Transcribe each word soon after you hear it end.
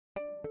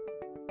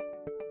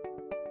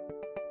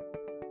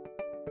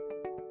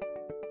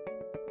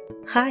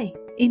Hi,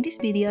 in this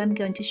video I'm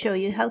going to show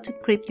you how to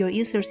encrypt your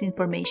user's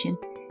information,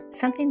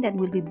 something that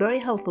will be very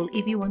helpful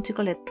if you want to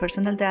collect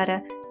personal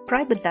data,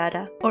 private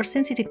data, or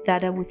sensitive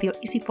data with your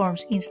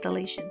EasyForms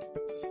installation.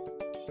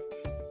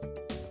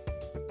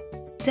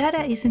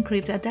 Data is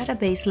encrypted at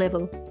database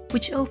level,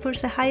 which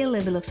offers a higher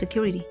level of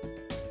security,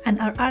 and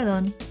our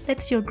add-on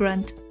lets you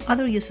grant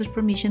other users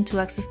permission to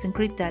access the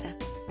encrypted data.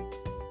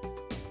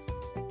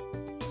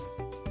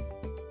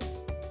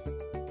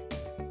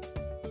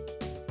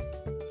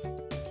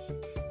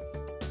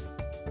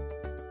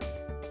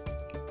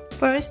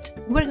 First,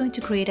 we're going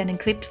to create an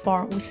encrypt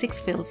form with 6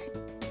 fields.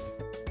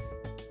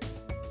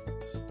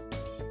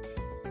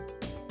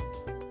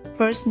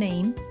 First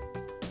name,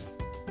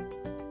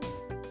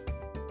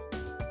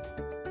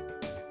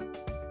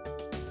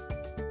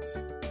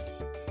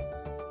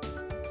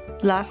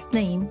 last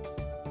name,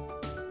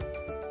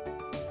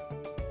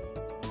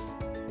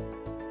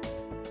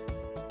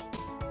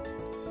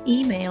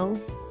 email,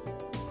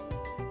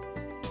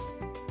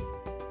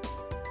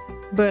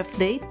 birth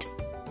date,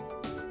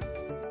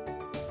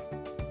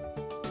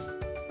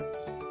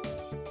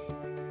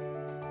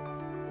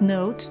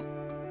 notes,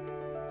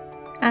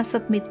 and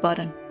submit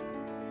button.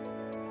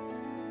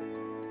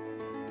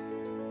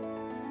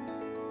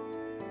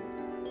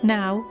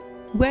 Now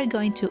we're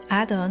going to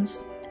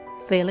Add-ons,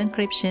 Field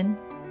Encryption,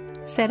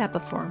 set up a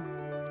form.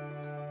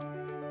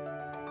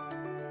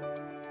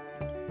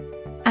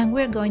 And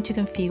we're going to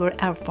configure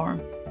our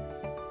form.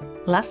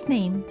 Last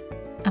name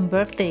and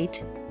birth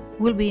date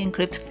will be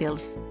encrypted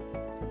fields.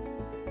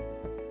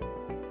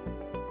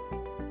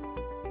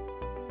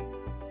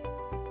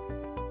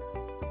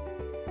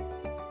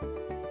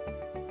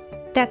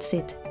 That's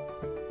it.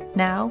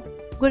 Now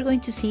we're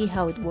going to see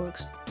how it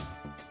works.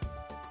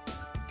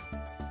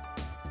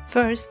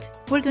 First,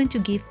 we're going to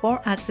give form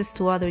access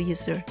to other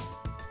user.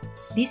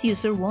 This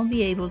user won't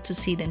be able to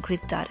see the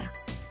encrypted data.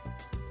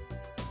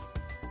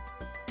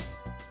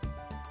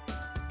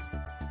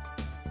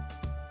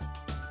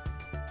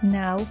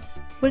 Now,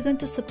 we're going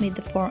to submit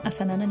the form as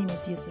an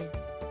anonymous user.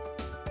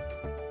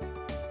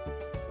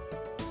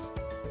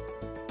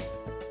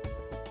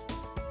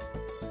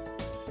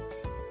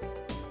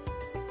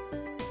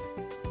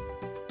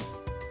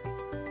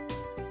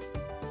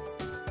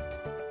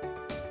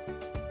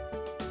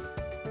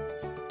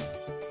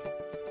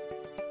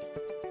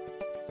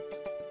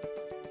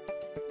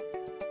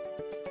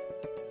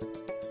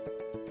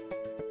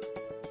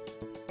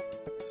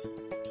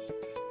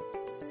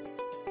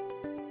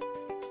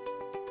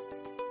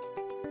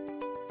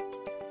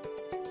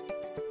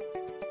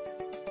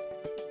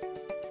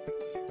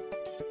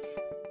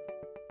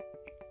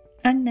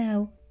 And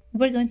now,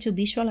 we're going to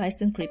visualize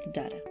the encrypted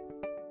data.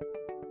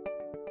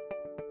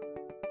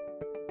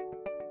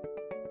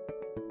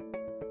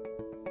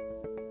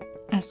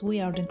 As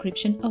we are the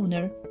encryption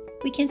owner,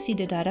 we can see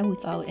the data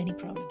without any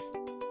problem.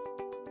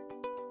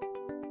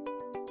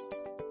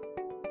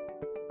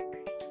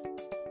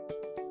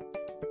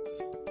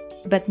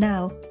 But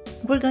now,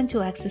 we're going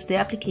to access the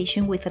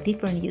application with a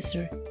different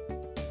user.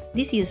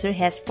 This user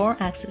has form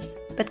access,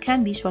 but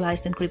can't visualize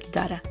the encrypted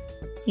data.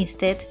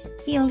 Instead,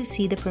 he only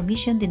sees the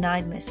permission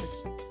denied message.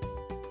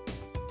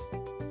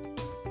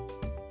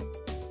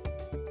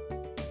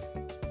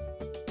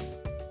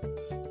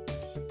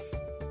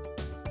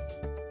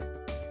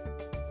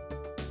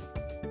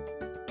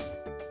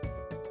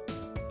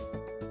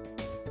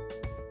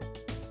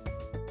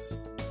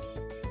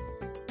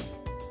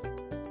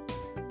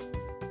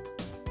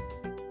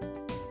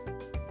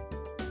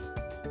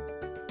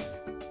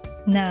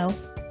 Now,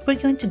 we're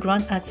going to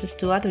grant access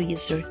to other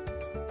user.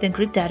 The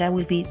encrypted data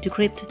will be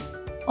decrypted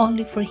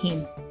only for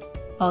him.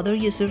 Other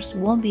users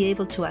won't be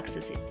able to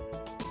access it.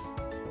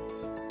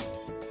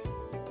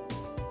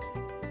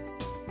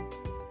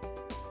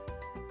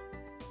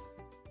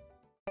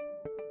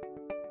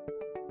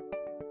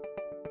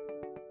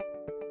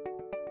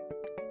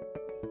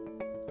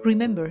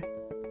 Remember,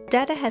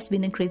 data has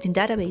been encrypted in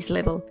database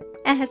level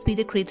and has been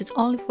decrypted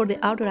only for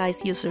the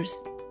authorized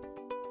users.